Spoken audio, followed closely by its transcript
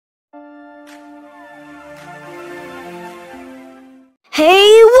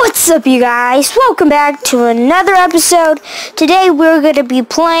What's up, you guys? Welcome back to another episode. Today we're going to be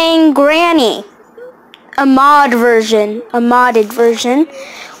playing Granny, a modded version,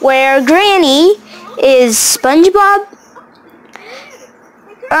 where Granny is SpongeBob.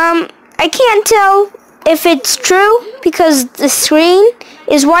 I can't tell if it's true because the screen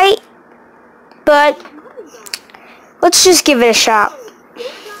is white, but let's just give it a shot.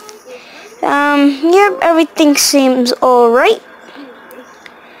 Yep, everything seems alright.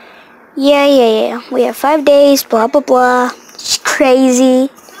 Yeah. We have 5 days, blah, blah, blah. It's crazy.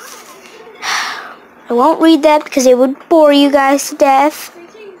 I won't read that because it would bore you guys to death.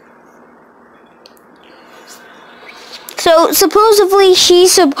 So, supposedly,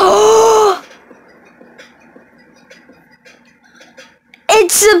 she's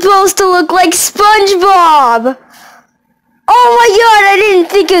it's supposed to look like SpongeBob! Oh my god, I didn't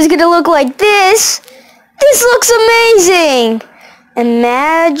think it was gonna look like this! This looks amazing!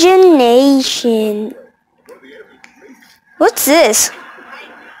 Imagination. What's this?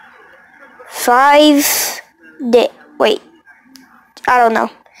 5 day. Wait. I don't know.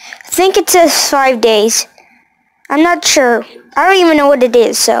 I think it says 5 days. I'm not sure. I don't even know what it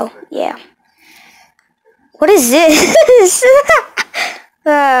is, so yeah. What is this?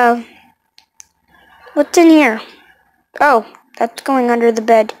 What's in here? Oh, that's going under the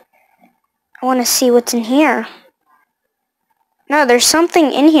bed. I want to see what's in here. No, there's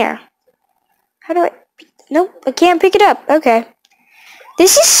something in here. How do I... Nope, I can't pick it up. Okay.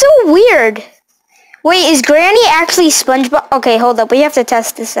 This is so weird. Wait, is Granny actually SpongeBob? Okay, hold up. We have to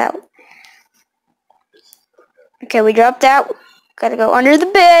test this out. Okay, we dropped out. Gotta go under the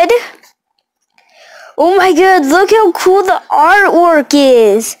bed. Oh my god, look how cool the artwork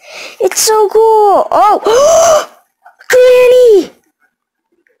is. It's so cool. Oh, Granny!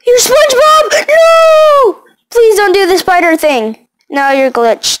 You're SpongeBob! No! Please don't do the spider thing. No, you're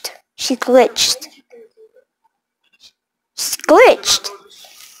glitched. She's glitched. She's glitched.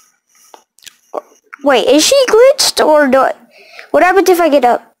 Wait, is she glitched or not? What happens if I get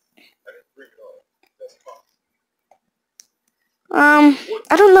up? I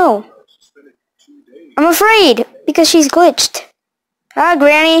don't know. I'm afraid because she's glitched. Ah,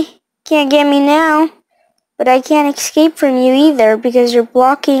 Granny, can't get me now. But I can't escape from you either because you're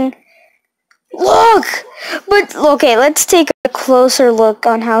blocking. Look! But, okay, let's take a closer look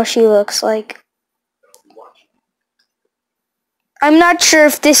on how she looks like. I'm not sure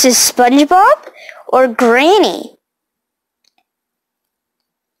if this is SpongeBob or Granny.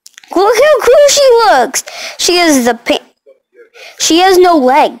 Look how cool she looks! She has she has no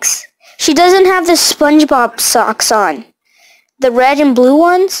legs. She doesn't have the SpongeBob socks on. The red and blue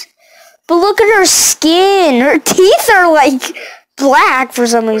ones. But look at her skin. Her teeth are like black for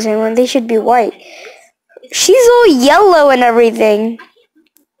some reason when they should be white. She's all yellow and everything.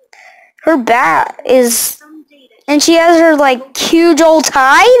 Her bat is... And she has her like huge old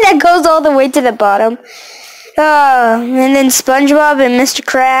tie that goes all the way to the bottom. And then SpongeBob and Mr.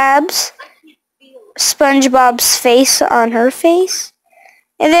 Krabs. SpongeBob's face on her face.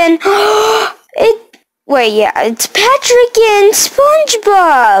 And then... it's Patrick and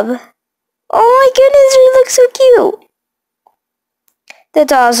SpongeBob. Oh my goodness, he looks so cute.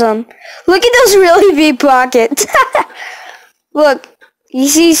 That's awesome. Look at those really big pockets. Look, you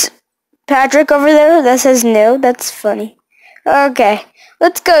see Patrick over there that says no? That's funny. Okay,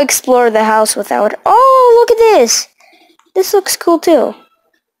 let's go explore the house without it. Oh, look at this. This looks cool too.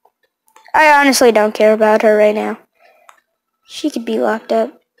 I honestly don't care about her right now. She could be locked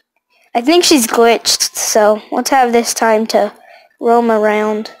up. I think she's glitched, so let's have this time to roam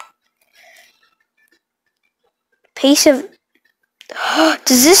around. Piece of...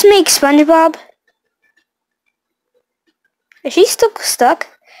 Does this make SpongeBob? Is she still stuck?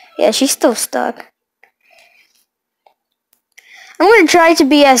 Yeah, she's still stuck. I'm going to try to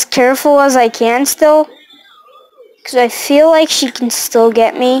be as careful as I can still. Because I feel like she can still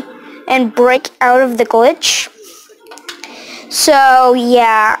get me and break out of the glitch. So,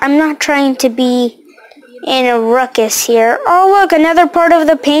 yeah, I'm not trying to be in a ruckus here. Oh, look, another part of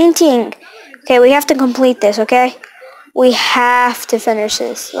the painting. Okay, we have to complete this, okay? We have to finish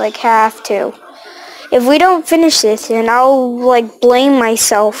this. Like, have to. If we don't finish this, then I'll, like, blame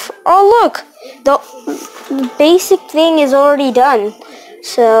myself. Oh, look! The basic thing is already done.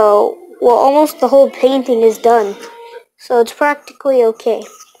 So, well, almost the whole painting is done. So, it's practically okay.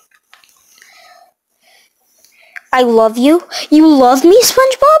 I love you. You love me,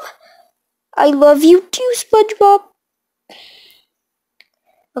 SpongeBob? I love you too, SpongeBob.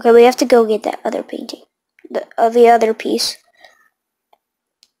 Okay, we have to go get that other painting. The other piece.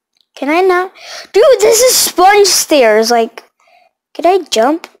 Can I not? Dude, this is sponge stairs. Like, Could I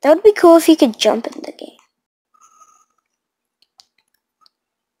jump? That would be cool if you could jump in the game.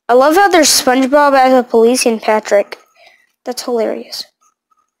 I love how there's SpongeBob as a police and Patrick. That's hilarious.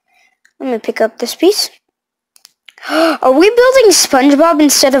 Let me pick up this piece. Are we building SpongeBob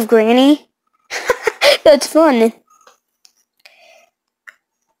instead of Granny? That's fun.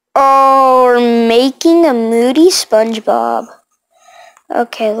 Oh, we're making a moody SpongeBob.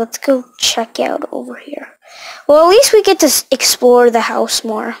 Okay, let's go check out over here. Well, at least we get to explore the house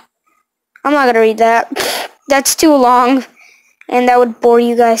more. I'm not gonna read that. That's too long. And that would bore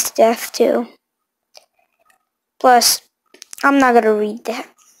you guys to death, too. Plus, I'm not gonna read that.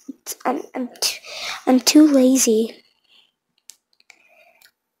 I'm too lazy.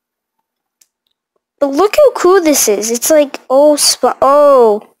 But look how cool this is. It's like, oh,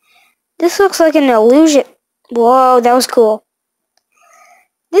 this looks like an illusion. Whoa, that was cool.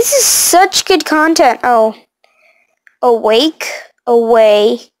 This is such good content. Oh, awake,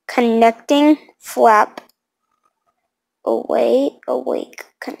 away, connecting, flap. Away, awake,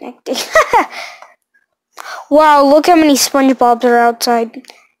 connecting. Wow, look how many SpongeBobs are outside.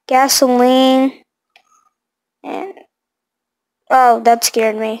 Gasoline. And oh, that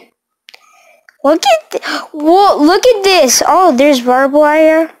scared me. Look at whoa, look at this. Oh, there's barbed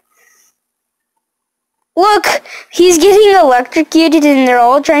wire. Look, he's getting electrocuted and they're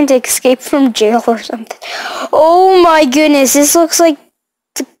all trying to escape from jail or something. Oh my goodness, this looks like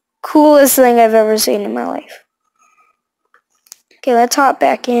the coolest thing I've ever seen in my life. Okay, let's hop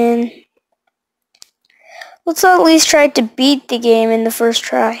back in. Let's at least try to beat the game in the first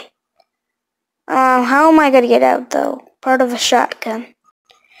try. How am I gonna get out though? Part of a shotgun.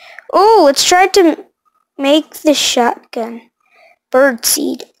 Oh, let's try to make the shotgun.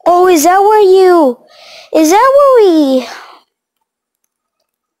 Birdseed. Oh, is that where we...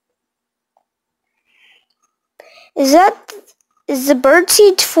 Is the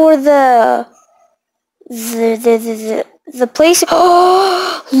birdseed for the place?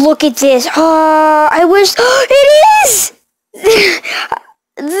 Oh, look at this. Oh, I wish... Oh, it is!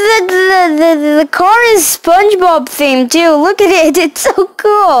 The car is SpongeBob themed too. Look at it. It's so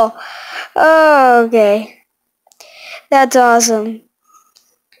cool. Oh, okay. That's awesome.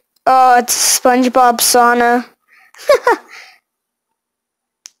 Oh, it's SpongeBob sauna.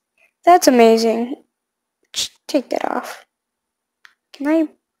 That's amazing. Just take that off. Can I...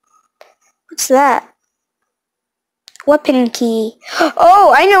 What's that? Weapon key.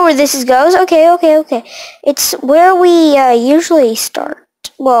 Oh, I know where this goes. Okay. It's where we usually start.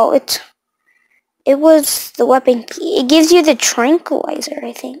 Well, it was the weapon key. It gives you the tranquilizer,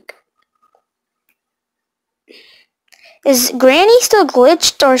 I think. Is Granny still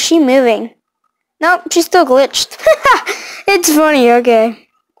glitched or is she moving? Nope, she's still glitched. It's funny, okay.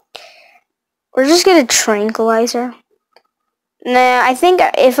 We're just gonna tranquilize her. Nah, I think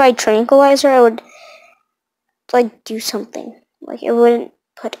if I tranquilize her, I would, like, do something. Like, it wouldn't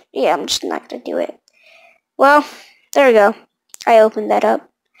put... Yeah, I'm just not gonna do it. Well, there we go. I opened that up.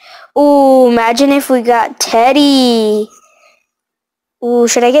 Ooh, imagine if we got Teddy. Ooh,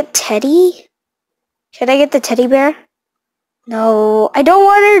 should I get Teddy? Should I get the teddy bear? No, I don't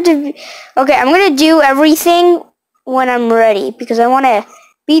want her to... Okay, I'm gonna do everything when I'm ready because I want to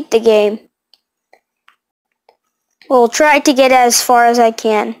beat the game. We'll try to get as far as I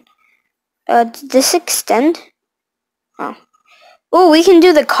can. Did this extend? Oh. Oh, we can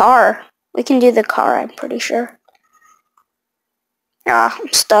do the car. We can do the car, I'm pretty sure. Ah,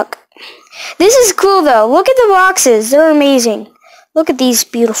 I'm stuck. This is cool though. Look at the boxes. They're amazing. Look at these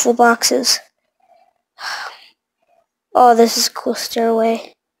beautiful boxes. Oh, this is a cool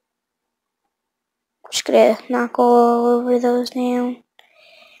stairway. Just gonna knock all over those down.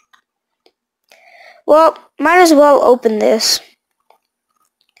 Well, might as well open this.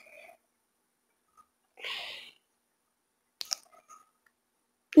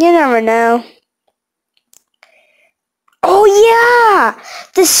 You never know. Oh yeah!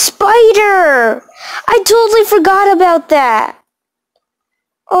 The spider! I totally forgot about that.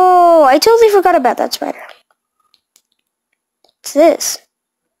 Oh, I totally forgot about that spider. What's this?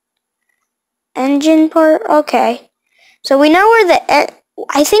 Engine part? Okay. So we know where the...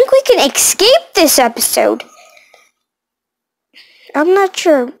 I think we can escape this episode. I'm not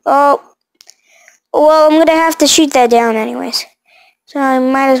sure. Oh. Well, I'm gonna have to shoot that down anyways. So I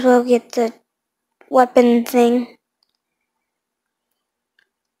might as well get the weapon thing.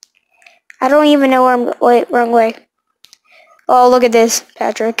 I don't even know where I'm... Wait, wrong way. Oh, look at this,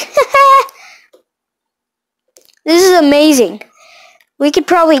 Patrick. This is amazing. We could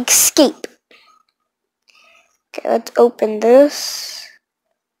probably escape. Okay, let's open this.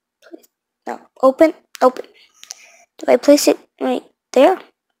 No, open. Do I place it? Right there.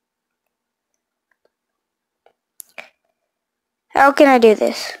 How can I do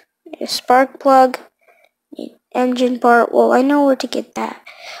this? A spark plug, engine part. Well, I know where to get that.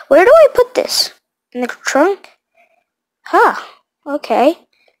 Where do I put this? In the trunk? Huh. Okay.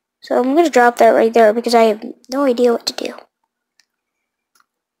 So I'm going to drop that right there because I have no idea what to do.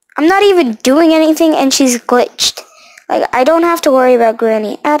 I'm not even doing anything and she's glitched. Like, I don't have to worry about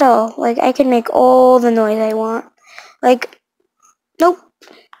Granny at all. Like, I can make all the noise I want. Like, nope.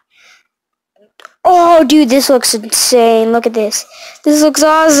 Oh, dude, this looks insane. Look at this. This looks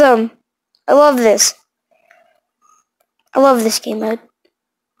awesome. I love this. I love this game mode.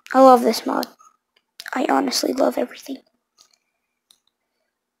 I love this mod. I honestly love everything.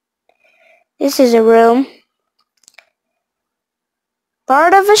 This is a room.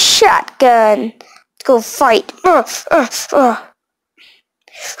 Part of a shotgun. Let's go fight.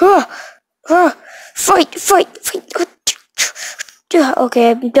 Fight.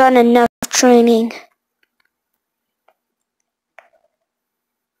 Okay, I've done enough training.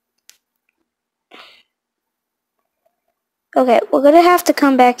 Okay, we're gonna have to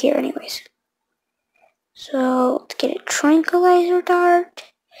come back here anyways. So, let's get a tranquilizer dart.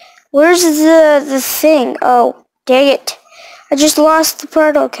 Where's the thing? Oh, dang it. I just lost the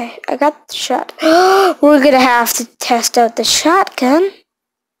part. Okay, I got the shot. We're gonna have to test out the shotgun.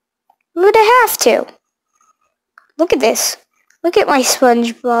 We're gonna have to. Look at this. Look at my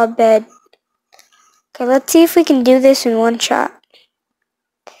SpongeBob bed. Okay, let's see if we can do this in one shot.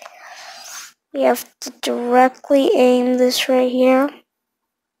 We have to directly aim this right here.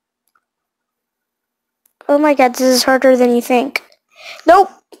 Oh my god, this is harder than you think. Nope,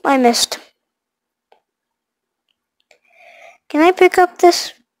 I missed. Can I pick up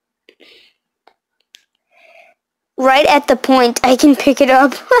this? Right at the point, I can pick it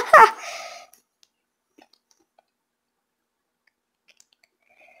up.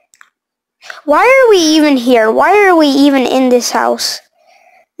 Why are we even here? Why are we even in this house?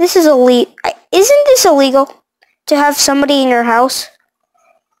 This is illegal. Isn't this illegal to have somebody in your house?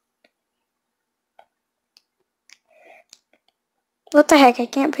 What the heck? I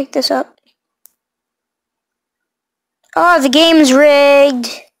can't pick this up. Oh, the game's rigged.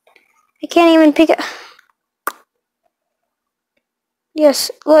 I can't even pick it. Yes,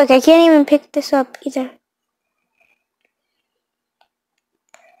 look, I can't even pick this up either.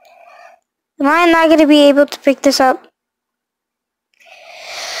 Am I not going to be able to pick this up?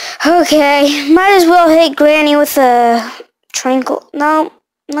 Okay, might as well hit Granny with a triangle. No,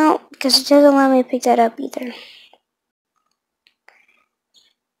 because it doesn't let me pick that up either.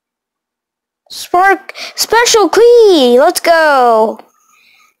 Spark special key. Let's go.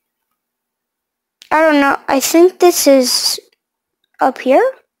 I don't know. I think this is up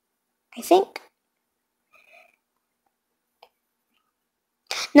here. I think.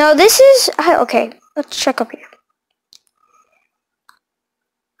 No, this is okay. Let's check up here.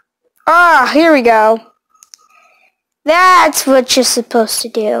 Ah, here we go. That's what you're supposed to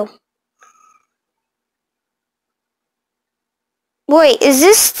do. Wait, is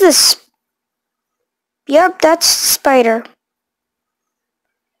this the Yep, that's the spider.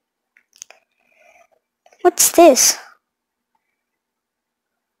 What's this?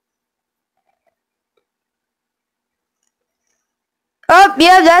 Oh,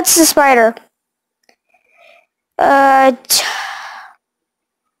 yeah, that's the spider. What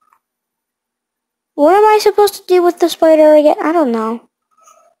am I supposed to do with the spider again? I don't know.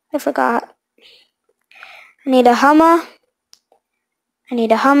 I forgot. I need a hammer. I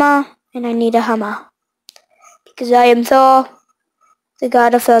need a hammer. And I need a hammer. Because I am Thor, the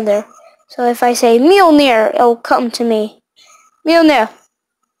god of thunder. So if I say Mjolnir, it'll come to me. Mjolnir.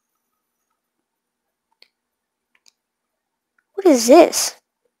 What is this?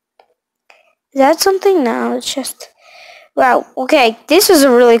 Is that something? No, it's just... Wow, okay, this is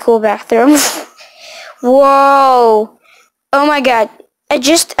a really cool bathroom. Whoa. Oh my god. I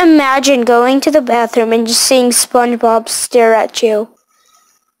just imagine going to the bathroom and just seeing SpongeBob stare at you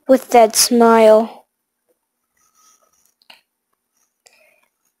with that smile.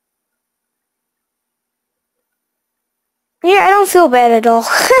 Yeah, I don't feel bad at all.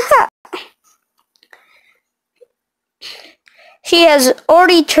 She has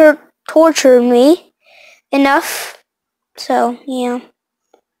already tortured me enough. So, yeah.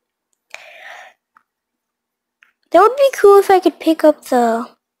 That would be cool if I could pick up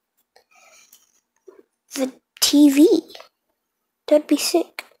the TV. That'd be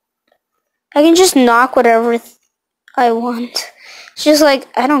sick. I can just knock whatever I want. It's just like,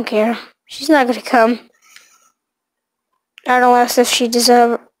 I don't care. She's not gonna come. Not unless if she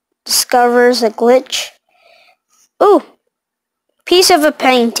discovers a glitch. Ooh. Piece of a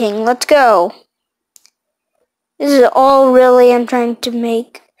painting. Let's go. This is all really I'm trying to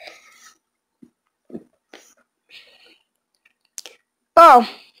make. Oh,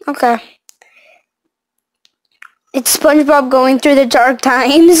 okay. It's SpongeBob going through the dark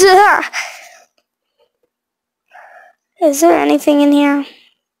times. Is there anything in here?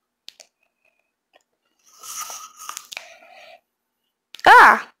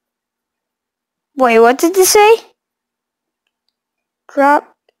 Ah! Wait, what did this say?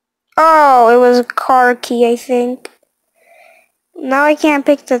 Drop. Oh, it was a car key, I think. Now I can't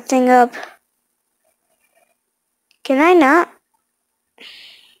pick the thing up. Can I not?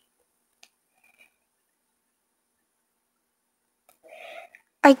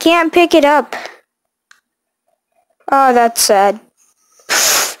 I can't pick it up. Oh, that's sad.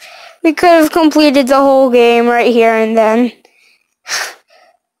 We could have completed the whole game right here and then.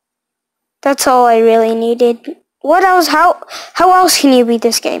 That's all I really needed. What else? How else can you beat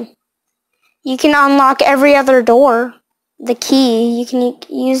this game? You can unlock every other door. The key. You can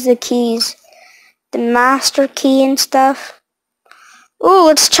use the keys. The master key and stuff. Ooh,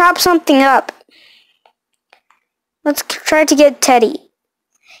 let's chop something up. Let's try to get Teddy.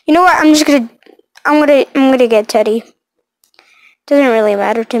 You know what? I'm gonna get Teddy. Doesn't really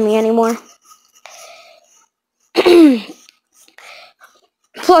matter to me anymore.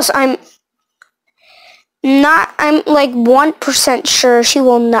 Plus, I'm like 1% sure she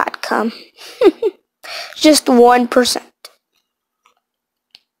will not come. Just 1%.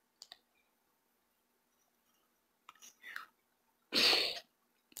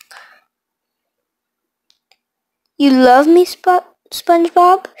 You love me,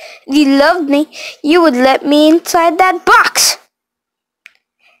 SpongeBob? If you loved me, you would let me inside that box.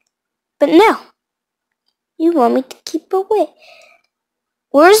 But no. You want me to keep away.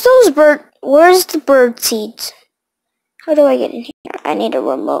 Where's the bird seeds? How do I get in here? I need a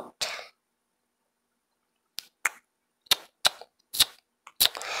remote.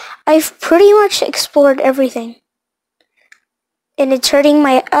 I've pretty much explored everything. And it's hurting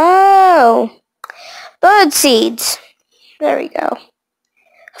my... Oh! Bird seeds. There we go.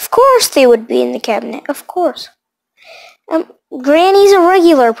 Of course they would be in the cabinet. Of course. Granny's a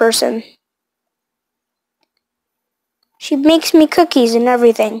regular person. She makes me cookies and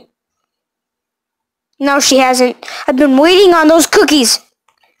everything. No, she hasn't. I've been waiting on those cookies.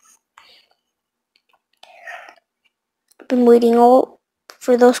 I've been waiting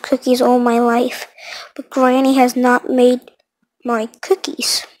for those cookies all my life. But Granny has not made my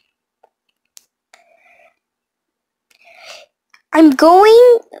cookies. I'm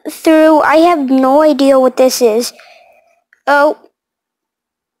going through, I have no idea what this is. Oh.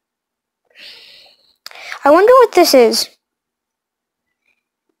 I wonder what this is.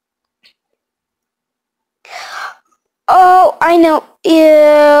 Oh, I know.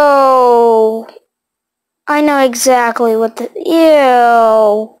 Ew. I know exactly what the...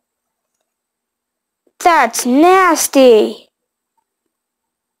 Ew. That's nasty.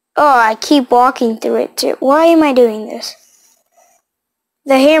 Oh, I keep walking through it too. Why am I doing this?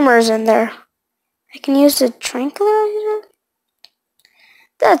 The hammer's in there. I can use the tranquilizer?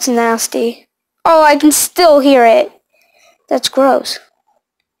 That's nasty. Oh, I can still hear it. That's gross.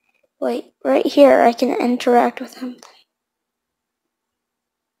 Wait, right here I can interact with him.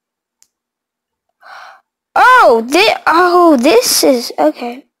 Oh, this is...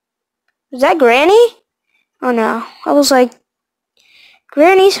 Okay. Is that Granny? Oh no. I was like...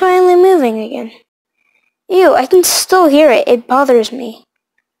 Granny's finally moving again. Ew, I can still hear it. It bothers me.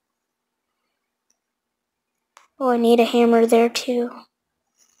 Oh, I need a hammer there too.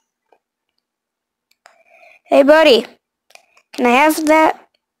 Hey, buddy. Can I have that?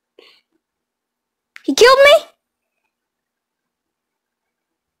 He killed me?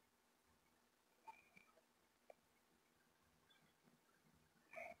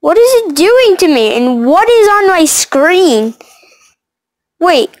 What is it doing to me? And what is on my screen?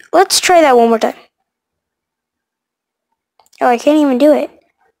 Wait, let's try that one more time. Oh, I can't even do it.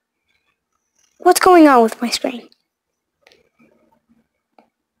 What's going on with my screen?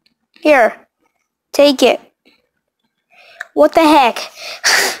 Here, take it. What the heck?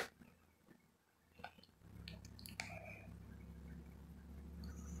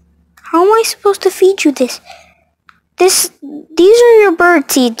 How am I supposed to feed you this? These are your bird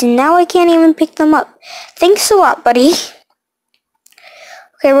seeds, and now I can't even pick them up. Thanks a lot, buddy.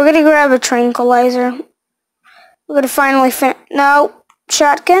 Okay, we're gonna grab a tranquilizer. We're gonna finally no,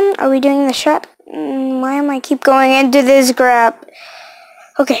 shotgun? Are we doing the shot? Why am I keep going into this grab?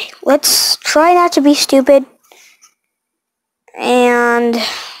 Okay, let's try not to be stupid. And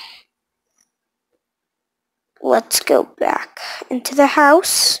let's go back into the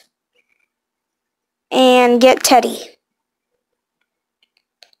house and get Teddy.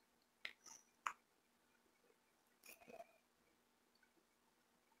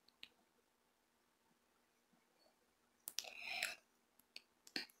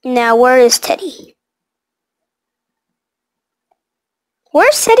 Now, where is Teddy?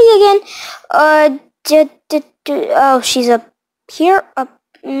 Where's Teddy again? Oh, she's up here. Oh,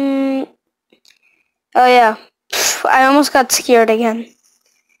 yeah. I almost got scared again.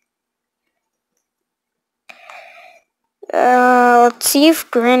 Let's see if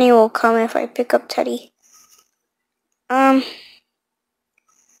Granny will come if I pick up Teddy. Oh,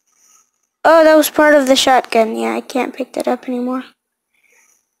 that was part of the shotgun. Yeah, I can't pick that up anymore.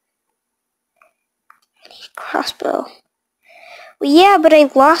 I need a crossbow. Well, yeah, but I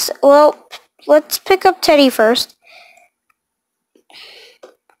lost. Well, let's pick up Teddy first.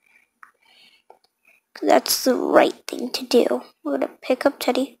 That's the right thing to do. We're gonna pick up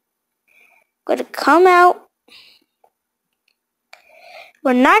Teddy. We're gonna come out.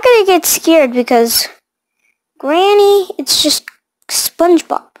 We're not gonna get scared because Granny, it's just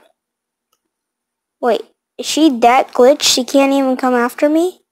SpongeBob. Wait, is she that glitched she can't even come after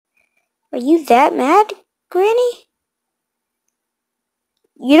me? Are you that mad, Granny?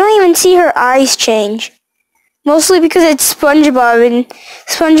 You don't even see her eyes change. Mostly because it's SpongeBob and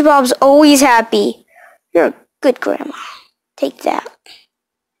SpongeBob's always happy. You're a good grandma. Take that.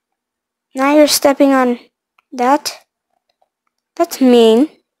 Now you're stepping on that. That's mean.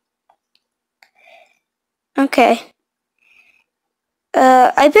 Okay.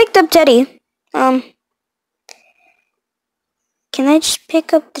 I picked up Teddy. Can I just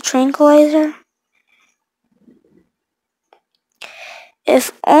pick up the tranquilizer?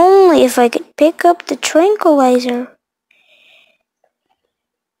 If only if I could pick up the tranquilizer.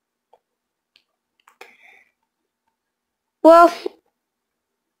 Well,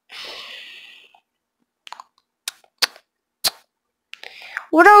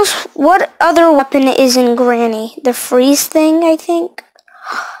 what else? What other weapon is in Granny? The freeze thing, I think.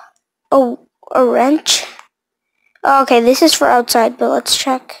 Oh, a wrench. Okay, this is for outside, but let's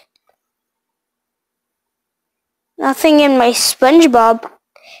check. Nothing in my SpongeBob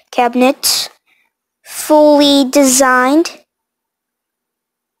cabinet. Fully designed.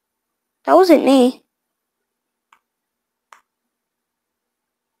 That wasn't me.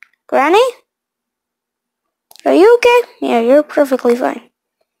 Granny? Are you okay? Yeah, you're perfectly fine.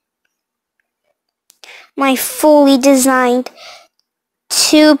 My fully designed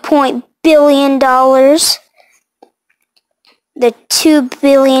 $2 billion. The $2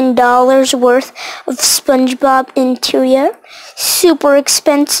 billion worth of SpongeBob interior. Super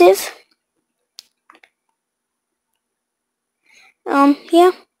expensive.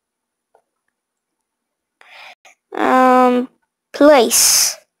 Yeah.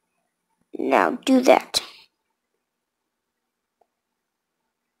 Place. Now do that.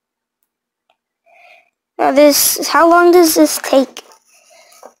 How long does this take?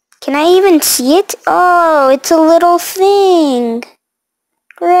 Can I even see it? Oh, it's a little thing.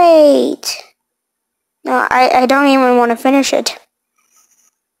 Great. No, I don't even want to finish it.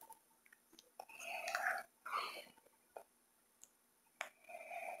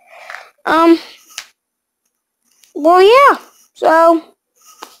 Well, yeah. So,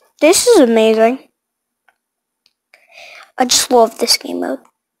 this is amazing. I just love this game mode.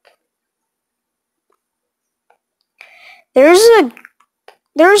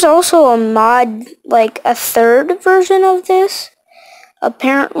 There's also a mod, like a third version of this,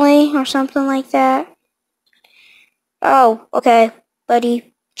 apparently, or something like that. Oh, okay,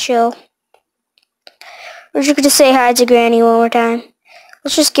 buddy, chill. We're just gonna say hi to Granny one more time.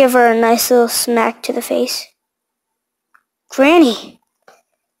 Let's just give her a nice little smack to the face. Granny.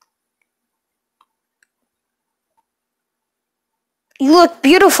 You look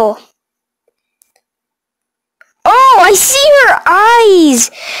beautiful. Oh, I see her eyes.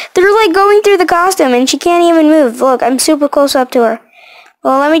 They're like going through the costume and she can't even move. Look, I'm super close up to her.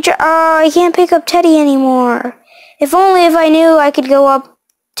 Well, let me try. Oh, I can't pick up Teddy anymore. If only if I knew I could go up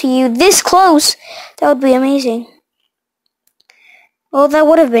to you this close, that would be amazing. Well, that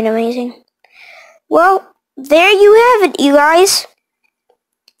would have been amazing. Well, there you have it, you guys.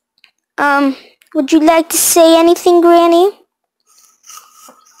 Would you like to say anything, Granny?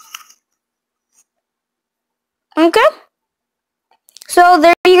 Okay. So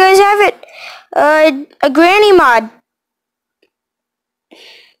there you guys have it. A Granny mod.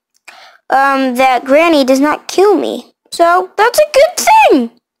 That Granny does not kill me. So that's a good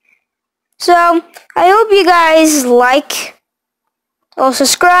thing. So I hope you guys like, or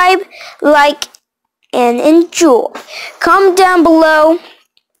subscribe, like, and enjoy. Comment down below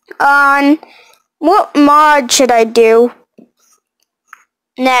on what mod should I do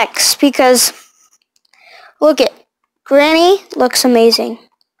next, because look at Granny looks amazing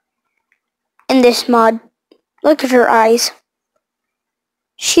in this mod. Look at her eyes.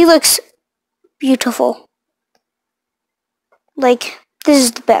 She looks beautiful. Like, this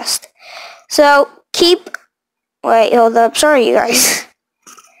is the best. So wait, hold up, sorry you guys.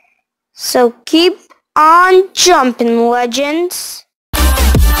 So keep on jumping, legends.